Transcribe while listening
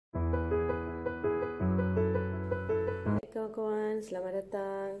everyone, selamat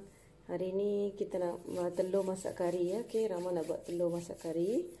datang. Hari ni kita nak telur masak kari ya. Okey, Ramah nak buat telur masak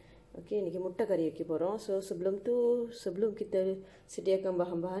kari. Okey, ni mutai kari okey porong. So sebelum kita sediakan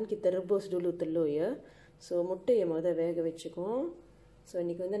bahan-bahan, kita rebus dulu telur ya. So முட்டை முதல்ல வேக வெச்சுக்கும். So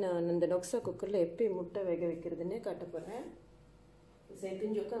இன்னைக்கு வந்து நான் இந்த Noxxa Cookerல எப்படி முட்டை வேக வைக்கிறதுன்னு காட்ட போறேன். Saya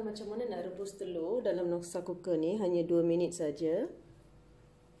tunjukkan macam mana nak rebus telur dalam Noxxa Cooker ni, hanya 2 minit saja.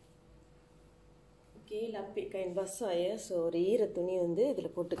 Okay, lapik kain basah ya. So ஈர துணி வந்து இதுல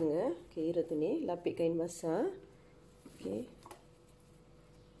போட்டுக்கங்க. Okay, ஈர துணி, lapik kain basah. Okay.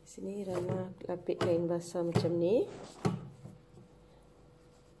 Sini Ramah lapik kain basah macam ni.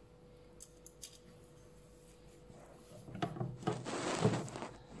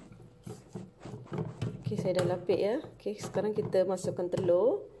 Okay, saya dah lapik ya. Okay, sekarang kita masukkan telur.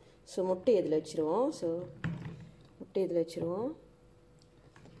 So முட்டை இதுல வச்சிருவோம். So முட்டை இதுல வச்சிருவோம்.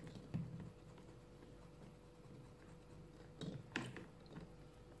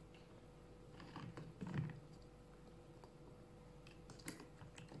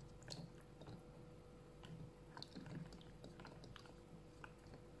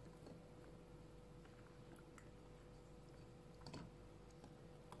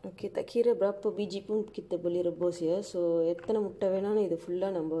 Okay, tak kira berapa biji pun kita boleh rebus ya. So எத்தனை முட்டை வேணாலும் இது ஃபுல்லா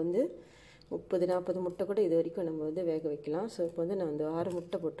நம்ம வந்து 30 40 முட்டை கூட இது வரைக்கும் நம்ம வந்து வேக வைக்கலாம். So இப்போ வந்து நான் வந்து 6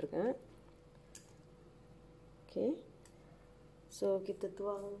 முட்டை போட்டுருக்கேன். Okay. So kita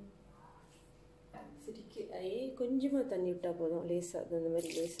tuang sedikit air, கொஞ்சமா தண்ணி விட்டா போதும். லேசா அந்த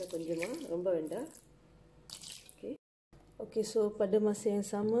மாதிரி லேசா கொஞ்சமா, ரொம்ப வேண்டாம். Okay. Okay, so pada masa yang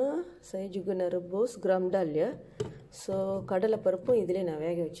sama saya juga nak rebus gram dal ya. So கடலை பருப்பும் இதிலே நான்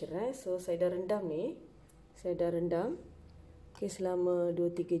வேக வச்சிடுறேன். So saya dah rendam ni. Saya dah rendam. Okay, selama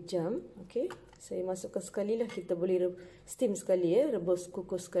 2-3 jam. Okay. Saya masukkan sekali lah, kita boleh steam sekali ya, rebus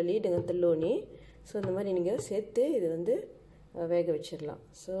kukus sekali dengan telur ni. So இந்த மாதிரி நீங்க சேர்த்து இது வந்து வேக வச்சிரலாம்.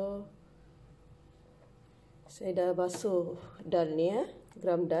 So saya dah basuh dal ni ya,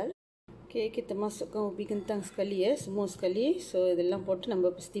 gram dal. Okay, kita masukkan ubi kentang sekali ya, semua sekali. So இதெல்லாம் போட்டு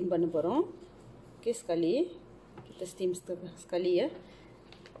நம்ம steam பண்ண போறோம். Okay, sekali. Kita steam sekali ya.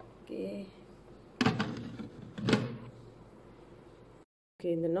 Okay.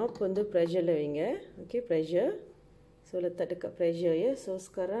 Okay, இந்த knob வந்து pressureல வைங்க. Okay, pressure. So letak dekat pressure ya. So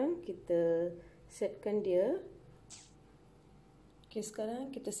sekarang kita setkan dia. Okay, sekarang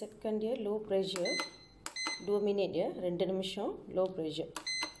kita setkan dia low pressure. 2 minit ya, 2 நிமிஷம் low pressure.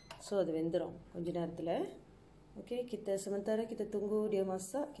 So அது வெந்துரும் கொஞ்ச நேரத்துல. Okay, kita sementara kita tunggu dia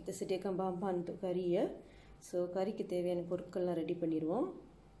masak, kita sediakan bahan-bahan untuk kari ya. So கறிக்கு தேவையான பொருட்கள்லாம் ready பண்ணிடுவோம்.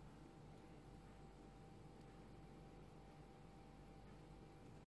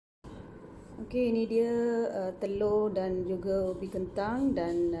 Okey, ini dia telur dan juga ubi kentang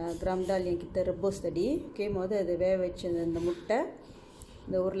dan gram dal yang kita rebus tadi. Okey, முதல்ல அதை வேக வச்ச இந்த முட்டை,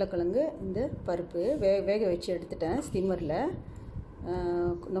 இந்த உருளைக்கிழங்கு, இந்த பருப்பு வேக வச்சு எடுத்துட்டேன் ஸ்டீமரில்,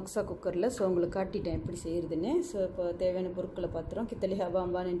 Noxxa Cookerல. ஸோ உங்களுக்கு காட்டிட்டேன் எப்படி செய்கிறதுன்னு. ஸோ இப்போ தேவையான பொருட்களை பார்த்துறோம். Kita lihat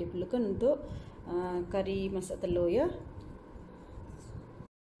bahan-bahan yang diperlukan untuk kari masak telur ya.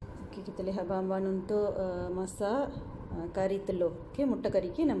 Okay, kita lihat bahan-bahan untuk masak kari telur. Okay, முட்டை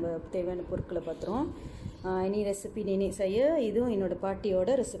கறிக்கு நம்ம தேவையான பொருட்களை பார்த்துறோம். ini ரெசிபி nenek saya, இதுவும் என்னோட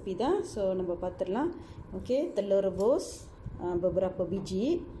பாட்டியோட ரெசிபி தான். ஸோ நம்ம பார்த்துடலாம். Okay, telur rebus beberapa biji.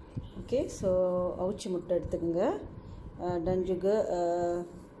 Okay, so அவிச்ச முட்டை எடுத்துக்கோங்க. Dan juga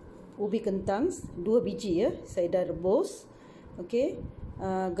ubi kentang 2 biji ya, saya dah rebus. Okey,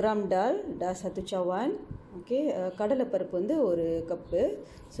 gram dal dah 1 cawan. Okey, கடலை பருப்பு வந்து 1 கப்பு.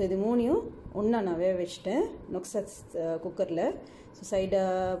 ஸோ இது மூணையும் ஒன்றா நான் வேக வச்சிட்டேன் Noxxa Cookerல. So saya dah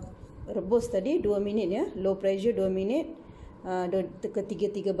rebus tadi 2 minit ya, low pressure 2 minit.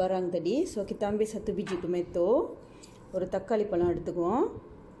 Ketiga barang tadi. So kita ambil 1 biji tomato, ஒரு தக்காளி பழம் எடுத்துக்குவோம்.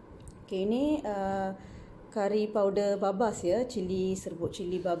 Okey, ini kari powder babas ya, cili, serbuk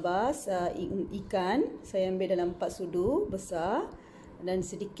cili babas, ikan saya ambil dalam 4 sudu besar, dan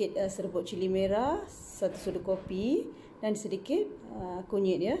sedikit serbuk cili merah, 1 sudu kopi, dan sedikit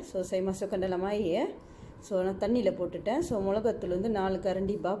kunyit ya. So saya masukkan dalam air ya. So நான் தண்ணியில் போட்டுட்டேன். So மிளகாத்தூள் வந்து 4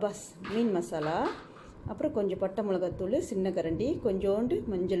 கரண்டி பாபாஸ் மீன் மசாலா, அப்புறம் கொஞ்சம் பட்டை மிளகாத்தூள் சின்ன கரண்டி, கொஞ்சோண்டு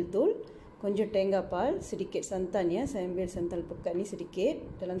மஞ்சள் தூள், கொஞ்சம் தேங்காய் பால், sedikit santan ya, saya ambil santan pekat ni sedikit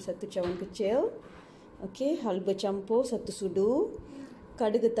dalam 1 cawan kecil. Okey, halba campur 1 sudu,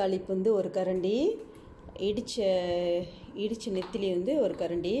 கடுகு தாளிப்பு வந்து 1 கரண்டி, இடிச்ச நெத்திலி வந்து 1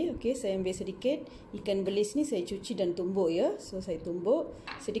 கரண்டி. Okey, saya ambil sedikit ikan belis ni, saya cuci dan tumbuk ya. So saya tumbuk,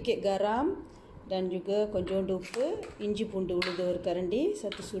 sedikit garam dan juga கொஞ்சோண்டு உப்பு, இஞ்சி பூண்டு உழுது 1 கரண்டி,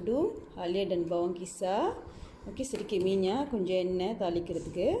 1 sudu, halia dan bawang kisar. Okey, sedikit minyak, கொஞ்சம் எண்ணெய்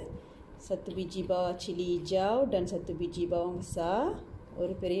தாளிக்கிறதுக்கு. 1 biji bawang cili hijau dan 1 biji bawang besar,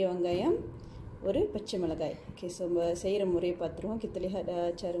 ஒரு பெரிய வெங்காயம், ஒரு பச்சை மிளகாய். ஓகே, ஸோ நம்ம செய்கிற முறையை பார்த்துருவோம். Kita lihat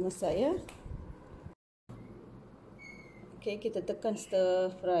cara masak ya. Okey, kita tekan stir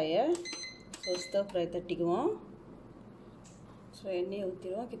fry ya. So stir fry தட்டிக்குவோம். So எண்ணெயை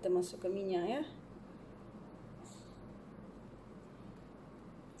ஊற்றிடுவோம். Kita masukkan minyak ya.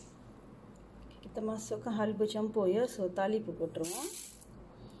 Kita masukkan halba campur ya. So தாளிப்பு போட்டுருவோம்.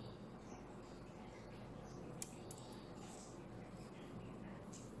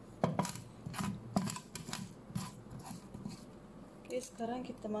 Okay, sekarang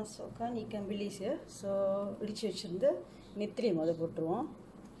kita masukkan ikan bilis ya. So இடிச்சு வச்சிருந்த நெத்திலியை முதல்ல போட்டுருவோம்.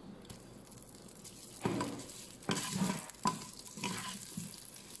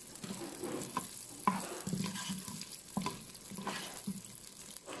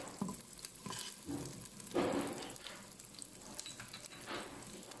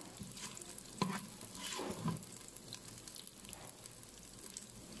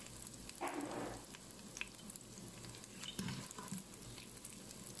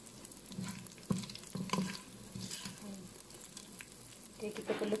 Okay,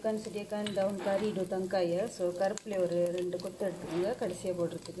 kita perlukan sediakan daun kari 2 tangkai ya. So கருப்பில் ஒரு 2 கொத்து எடுத்துக்கோங்க கடைசியாக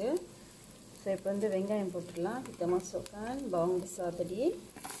போடுறதுக்கு. ஸோ இப்போ வந்து வெங்காயம் போட்டுடலாம். Kita masukkan bawang besar tadi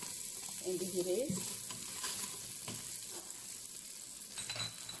yang dihiris.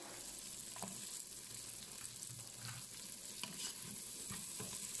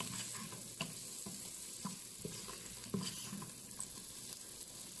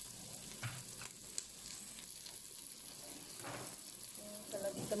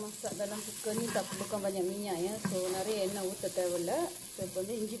 Kita masak dalam cooker ni tak perlukan banyak minyak ya. So நிறைய எண்ணெய் ஊற்ற தேவையில்லை. ஸோ இப்போ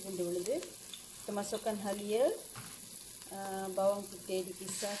வந்து இஞ்சி பூண்டு விழுது. Kita masukkan halia, bawang putih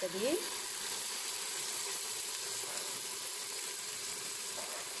dipisah tadi.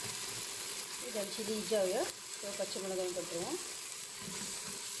 Dan cili hijau ya. So பச்சை மிளகாய் போட்டுருவோம்.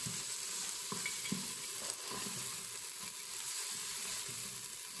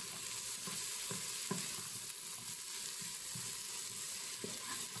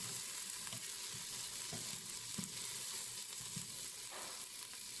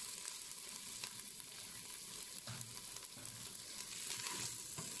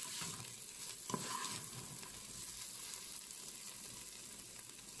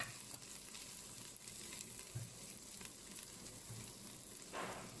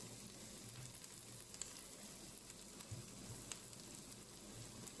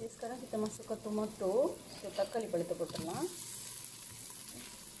 Sekarang kita masukkan tomato. So தக்காளி பழத்தை போட்டுடலாம்.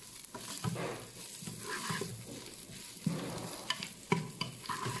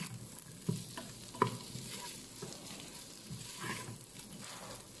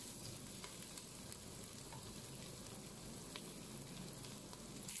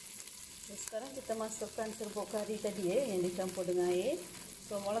 Sekarang kita masukkan serbuk kari tadi ya yang dicampur dengan air.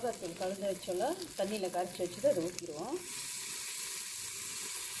 So மிளகாத்தூள் கலந்து வச்சோம்ல தண்ணியில் கரைச்சி வச்சுட்டு அதை ஊற்றிடுவோம்.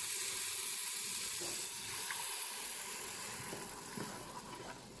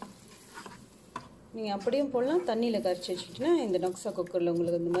 நீங்கள் அப்படியும் போடலாம், தண்ணியில் கரைச்சி வச்சுக்கிட்டிங்கன்னா இந்த நொக்ஸா குக்கரில்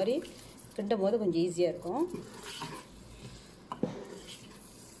உங்களுக்கு இந்த மாதிரி கிண்டும் போது கொஞ்சம் ஈஸியாக இருக்கும்.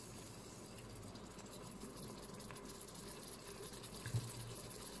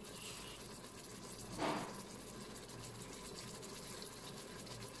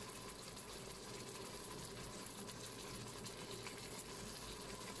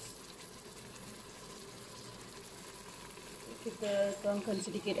 Kita tuangkan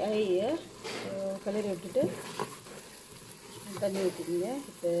sedikit air ya. Kalori விட்டுட்டு தண்ணி ஊற்றிக்கிங்க.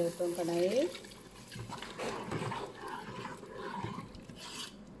 Kita tuangkan air.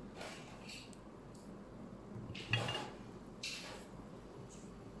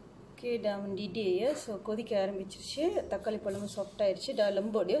 Okay, dah mendidih ya. So கொதிக்க ஆரம்பிச்சிருச்சு. தக்காளி பழமும் சாஃப்ட் ஆயிருச்சு. dah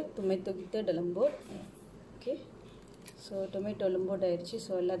lembut ya. Tomato kita dah lembut. Okay. So tomato lembut ஆயிருச்சு.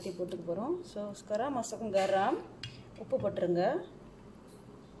 So எல்லாத்தையும் போட்டுக்க போகிறோம். So sekarang masukkan garam. உப்பு போட்டுருங்க.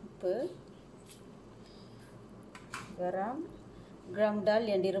 உப்பு, garam, gram dal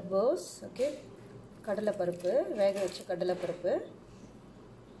yang direbus, okey, கடலை பருப்பு, வேக வச்ச கடலை பருப்பு,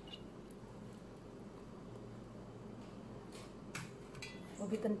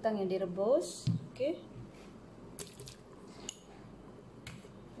 ubi kentang yang direbus, okey,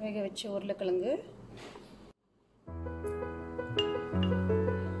 வேக வச்ச உருளைக்கிழங்கு,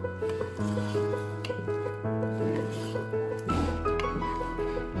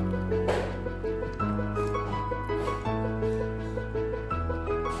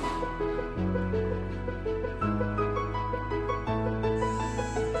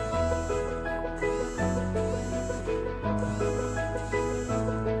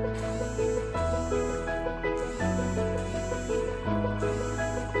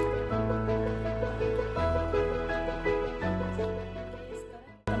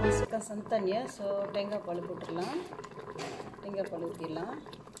 santan ya. So தேங்காய் பால் போட்டுடலாம். தேங்காய் பால் ஊற்றிடலாம்.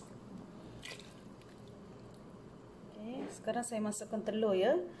 Okay, sekarang saya masukkan telur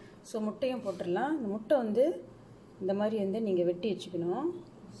ya. So முட்டையும் போட்டுடலாம். இந்த முட்டை வந்து இந்த மாதிரி வந்து நீங்கள் வெட்டி வச்சுக்கணும்.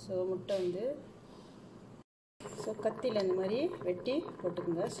 ஸோ முட்டை வந்து ஸோ கத்தியில் இந்த மாதிரி வெட்டி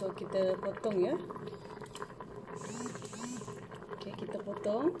போட்டுக்குங்க. ஸோ கிட்ட பொத்தோங்க. Oke, kita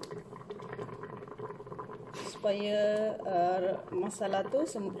potong supaya masala tu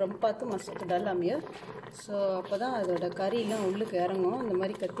rempah tu masuk ke dalam ya. So அப்பதான் அதோட கறிலாம் உள்ளுக்கு இறங்கும். இந்த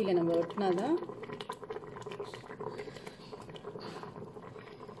மாதிரி கத்தியில நம்ம வெட்டினாதான்.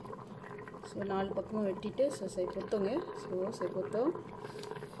 ஸோ 4 பக்கமும் வெட்டிட்டு so saya potong ya. So saya potong.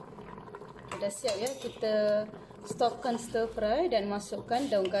 Dah siap ya. Kita stopkan stir fry dan masukkan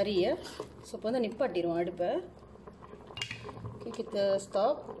daun kari ya. So இப்போ வந்து நிப்பாட்டிடுவோம் அடுப்பை. Okay, kita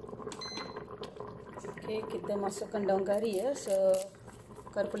stop. Okay, kita masukkan daun kari ya. So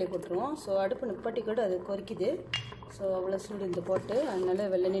கருப்புளை போட்டுருவோம். So அடுப்பு நிப்பாட்டி கூட அது கொதிக்குது. So அவ்வளோ சூடு இந்த போட்டு அதனால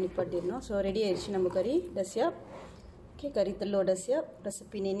வெள்ளனே நிப்பாட்டிடணும். ஸோ ரெடி ஆயிடுச்சு நம்ம கறி. Dah siap. Okay, kari telur dah siap.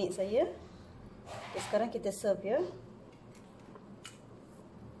 Resepi nenek saya. Okay, sekarang kita serve ya.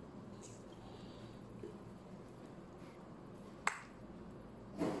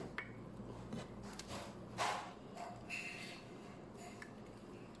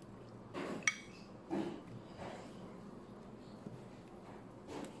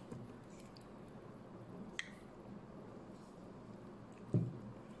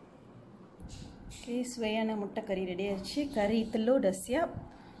 Okay, suaiana mutta kari ready aja. Kari telur dah siap.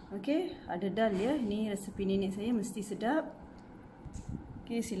 Okay, ada dal ya. Ini resepi nenek saya mesti sedap.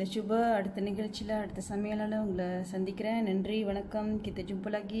 Okay, sila cuba. அடுத்த நிகழ்ச்சியில் அடுத்த சமையலால் உங்களை சந்திக்கிறேன். நன்றி, வணக்கம். Kita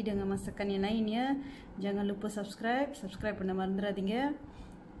jumpa lagi dengan masakan yang lain ya. Jangan lupa subscribe பண்ண மறந்துடாதீங்க.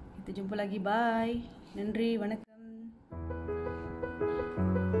 Kita jumpa lagi. Bye. நன்றி, வணக்கம்.